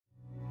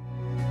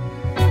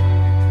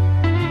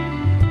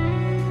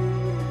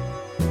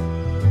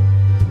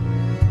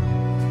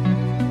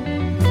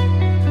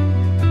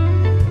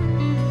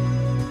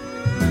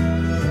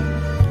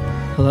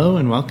Hello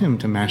and welcome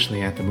to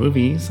Mashley at the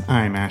Movies.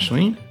 I'm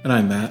Ashley. And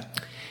I'm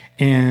Matt.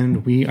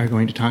 And we are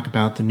going to talk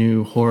about the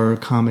new horror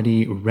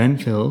comedy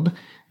Renfield.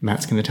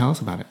 Matt's going to tell us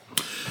about it.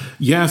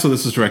 Yeah, so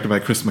this is directed by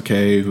Chris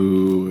McKay,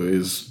 who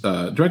is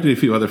directed a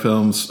few other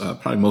films,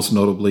 probably most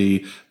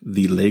notably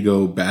the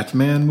Lego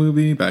Batman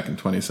movie back in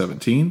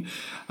 2017.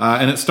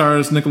 And it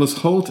stars Nicholas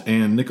Hoult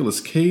and Nicolas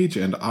Cage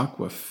and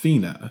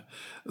Awkwafina.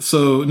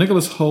 So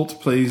Nicholas Hoult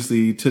plays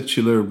the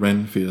titular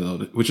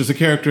Renfield, which is a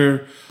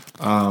character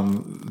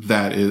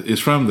that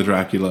is from the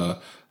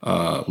Dracula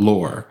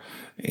lore.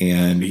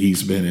 And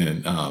he's been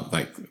in,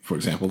 for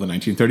example, the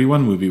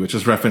 1931 movie, which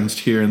is referenced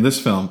here in this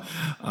film.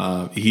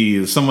 He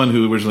is someone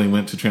who originally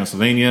went to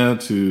Transylvania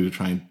to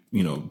try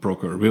and,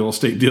 broker a real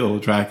estate deal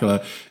with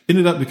Dracula,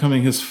 ended up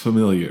becoming his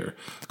familiar,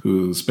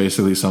 who's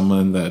basically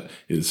someone that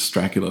is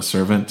Dracula's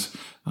servant,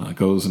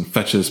 goes and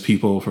fetches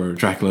people for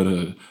Dracula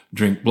to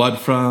drink blood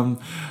from.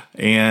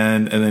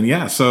 And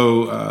then,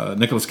 so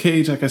Nicolas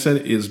Cage, like I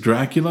said, is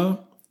Dracula.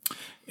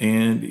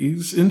 And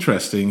he's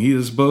interesting. He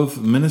is both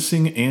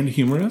menacing and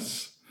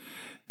humorous.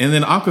 And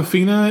then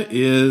Awkwafina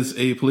is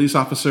a police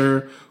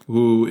officer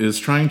who is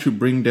trying to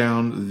bring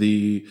down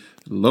the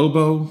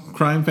Lobo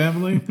crime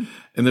family.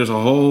 And there's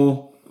a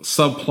whole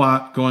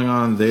subplot going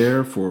on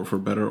there for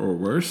better or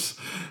worse.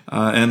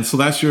 And so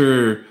that's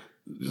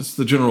just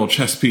the general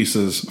chess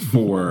pieces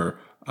for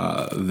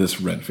this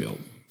Renfield.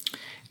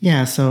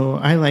 Yeah, so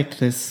I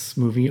liked this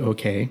movie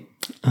okay.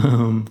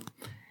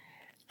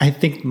 I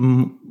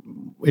think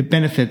it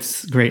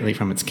benefits greatly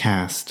from its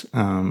cast.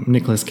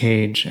 Nicolas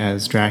Cage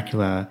as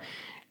Dracula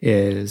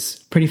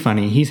is pretty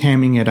funny. He's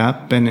hamming it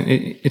up, and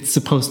it's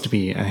supposed to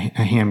be a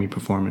hammy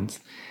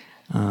performance.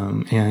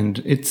 And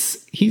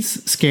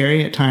he's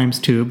scary at times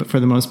too, but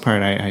for the most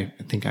part, I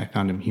think I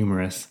found him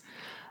humorous.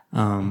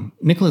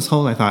 Nicholas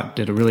Hoult, I thought,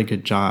 did a really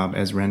good job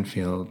as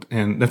Renfield,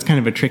 and that's kind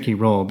of a tricky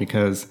role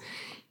because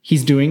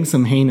he's doing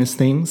some heinous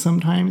things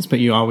sometimes, but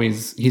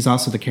he's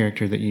also the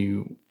character that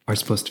you are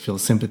supposed to feel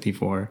sympathy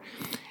for.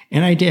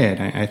 And I did.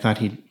 I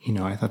thought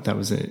I thought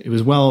it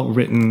was well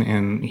written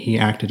and he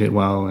acted it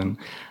well. And,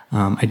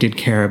 I did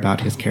care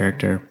about his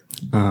character.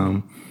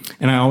 And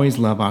I always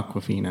love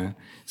Awkwafina.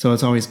 So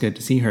it's always good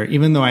to see her,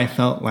 even though I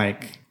felt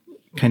like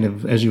kind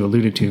of, as you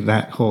alluded to,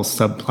 that whole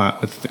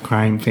subplot with the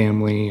crime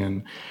family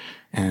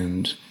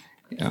and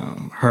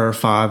her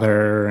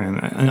father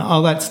and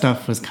all that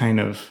stuff was kind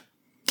of,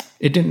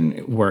 it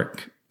didn't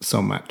work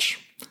so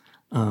much.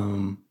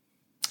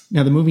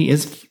 Now, the movie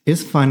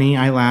is funny.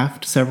 I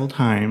laughed several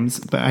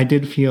times, but I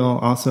did feel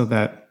also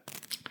that,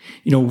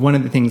 one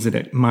of the things that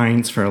it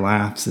mines for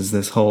laughs is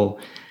this whole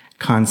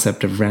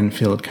concept of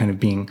Renfield kind of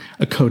being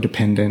a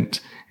codependent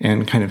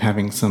and kind of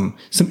having some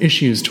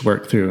issues to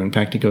work through. In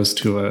fact, he goes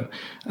to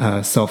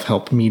a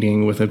self-help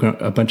meeting with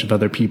a bunch of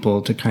other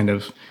people to kind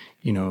of,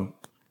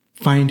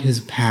 find his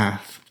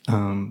path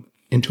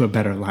into a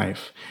better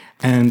life.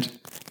 And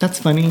that's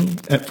funny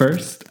at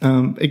first.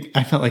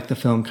 I felt like the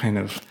film kind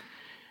of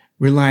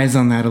relies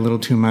on that a little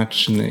too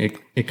much, and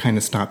it kind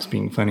of stops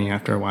being funny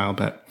after a while.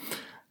 But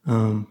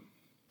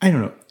I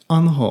don't know.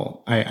 On the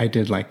whole, I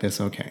did like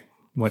this. Okay,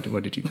 what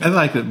did you think? I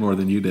liked it more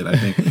than you did, I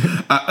think.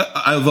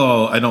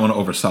 Although I don't want to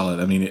oversell it.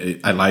 I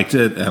mean, I liked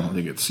it. I don't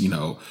think it's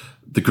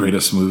the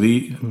greatest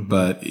movie,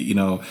 but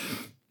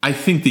I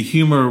think the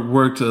humor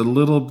worked a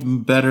little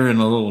better and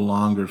a little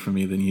longer for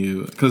me than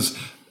you, because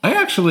I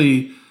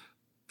actually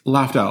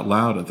laughed out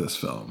loud at this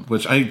film,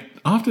 which I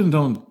often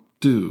don't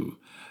do.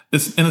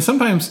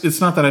 Sometimes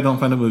it's not that I don't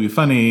find a movie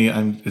funny.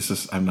 I'm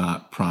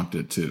not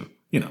prompted to,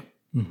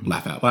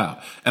 laugh out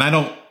loud. And I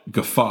don't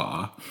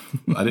guffaw.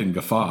 I didn't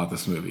guffaw at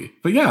this movie.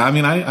 But yeah, I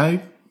mean,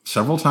 I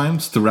several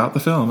times throughout the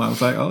film, I was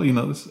like, oh,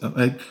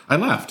 I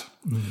laughed.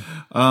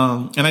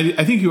 And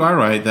I think you are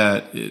right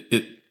that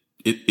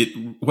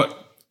it what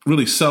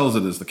really sells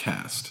it is the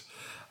cast.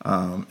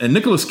 And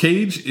Nicolas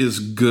Cage is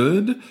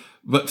good.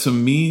 But to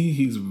me,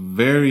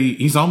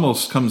 he's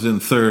almost comes in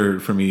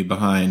third for me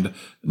behind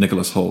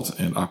Nicholas Hoult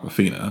and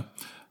Awkwafina.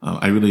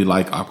 I really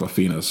like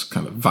Awkwafina's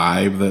kind of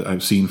vibe that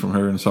I've seen from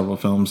her in several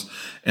films.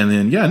 And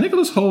then,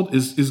 Nicholas Hoult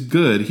is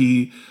good.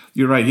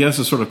 You're right. He has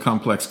a sort of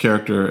complex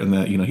character in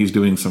that, he's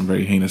doing some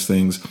very heinous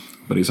things,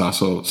 but he's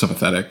also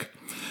sympathetic.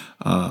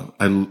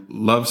 I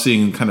love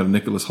seeing kind of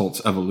Nicholas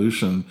Hoult's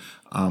evolution.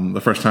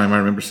 The first time I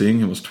remember seeing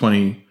him was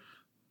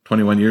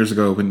 21 years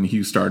ago when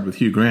he starred with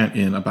Hugh Grant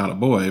in About a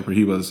Boy, where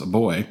he was a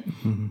boy.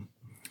 Mm-hmm.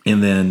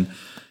 And then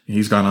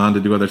he's gone on to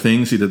do other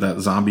things. He did that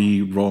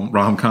zombie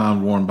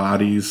rom-com, Warm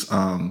Bodies.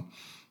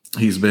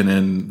 He's been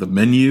in The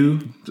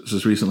Menu just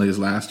as recently as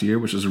last year,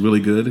 which is really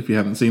good if you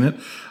haven't seen it.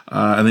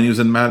 And then he was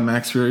in Mad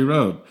Max Fury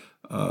Road,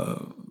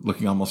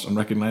 looking almost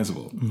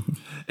unrecognizable. Mm-hmm.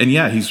 And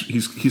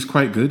he's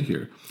quite good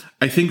here.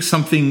 I think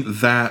something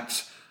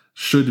that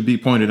should be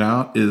pointed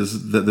out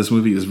is that this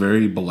movie is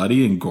very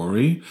bloody and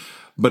gory.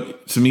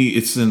 But to me,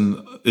 it's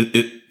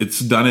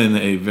done in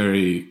a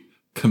very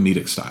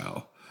comedic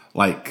style.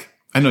 Like,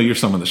 I know you're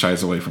someone that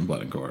shies away from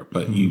blood and gore,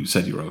 but you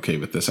said you were okay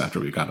with this after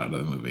we got out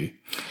of the movie.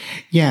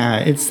 Yeah,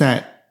 it's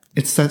that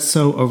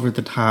so over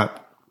the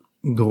top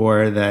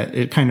gore that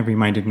it kind of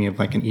reminded me of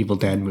like an Evil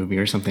Dead movie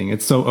or something.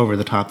 It's so over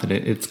the top that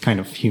it's kind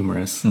of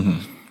humorous.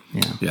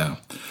 Yeah.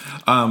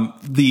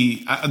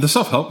 The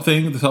self-help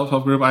thing, the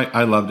self-help group,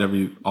 I loved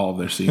all of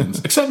their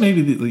scenes, except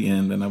maybe the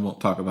end, and I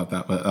won't talk about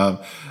that.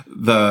 But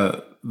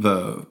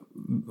the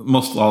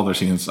most all of their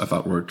scenes I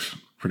thought worked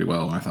pretty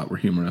well, and I thought were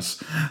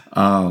humorous.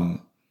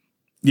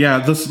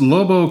 This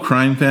Lobo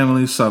crime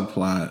family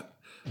subplot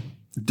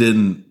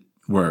didn't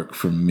work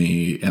for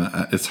me, and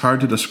it's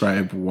hard to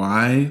describe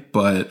why,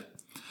 but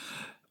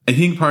I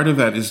think part of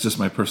that is just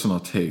my personal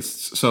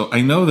tastes. So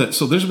I know that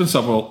there's been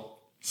several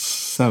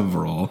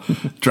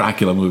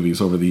Dracula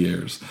movies over the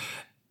years,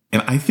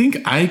 and I think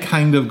I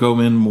kind of go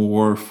in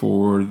more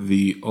for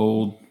the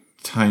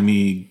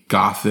old-timey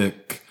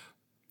gothic,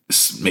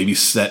 maybe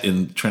set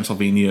in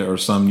Transylvania or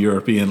some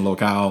European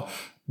locale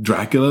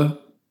Dracula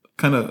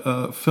kind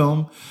of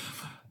film.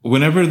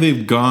 Whenever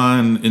they've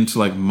gone into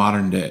like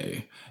modern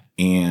day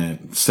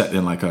and set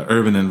in like an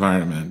urban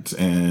environment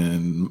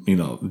and,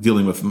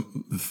 dealing with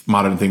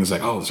modern things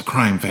like, oh, there's a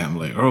crime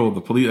family, or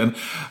the police. And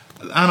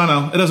I don't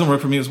know. It doesn't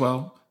work for me as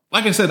well.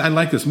 Like I said, I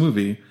like this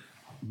movie,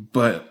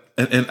 but,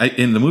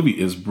 and the movie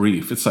is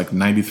brief. It's like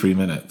 93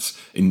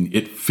 minutes and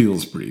it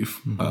feels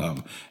brief.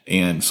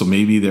 And so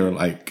maybe they're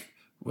like,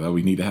 well,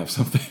 we need to have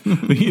something,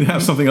 we need to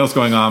have something else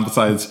going on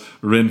besides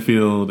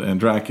Renfield and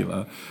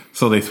Dracula.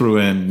 So they threw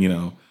in,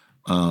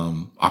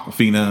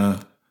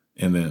 Awkwafina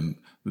and then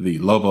the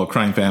Lobo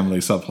crime family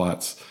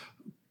subplots.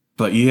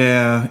 But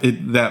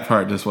that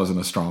part just wasn't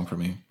as strong for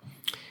me.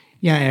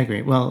 Yeah, I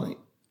agree. Well,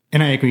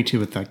 and I agree too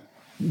with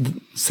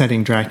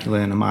setting Dracula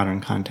in a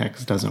modern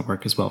context doesn't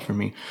work as well for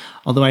me.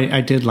 Although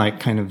I did like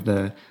kind of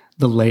the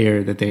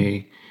layer that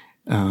they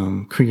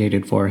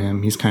created for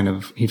him. He's kind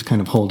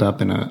of holed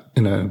up in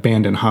an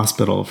abandoned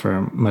hospital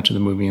for much of the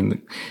movie,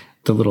 and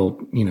the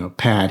little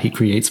pad he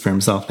creates for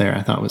himself there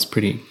I thought was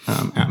pretty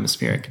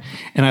atmospheric.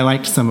 And I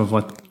liked some of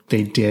what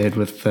they did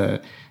with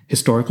the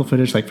historical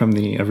footage, like from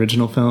the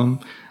original film,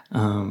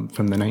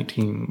 from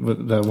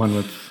the one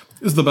with.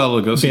 This is the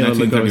Bela Lugosi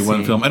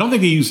 1931 film. I don't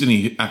think they used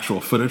any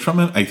actual footage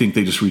from it. I think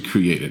they just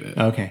recreated it.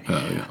 Okay.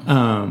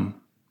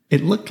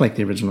 It looked like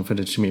the original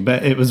footage to me,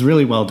 but it was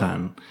really well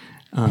done.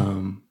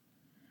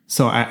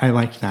 So I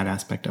liked that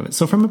aspect of it.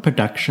 So from a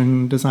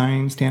production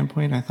design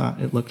standpoint, I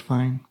thought it looked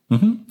fine.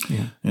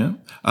 Yeah.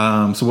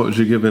 So what would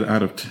you give it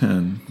out of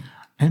 10?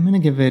 I'm going to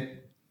give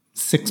it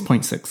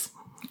 6.6.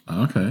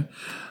 Okay.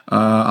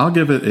 I'll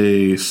give it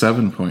a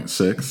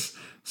 7.6.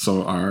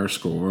 So our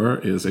score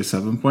is a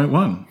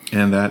 7.1.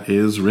 And that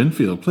is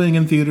Renfield, playing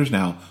in theaters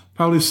now,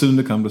 probably soon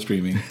to come to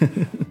streaming.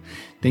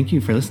 Thank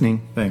you for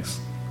listening.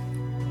 Thanks.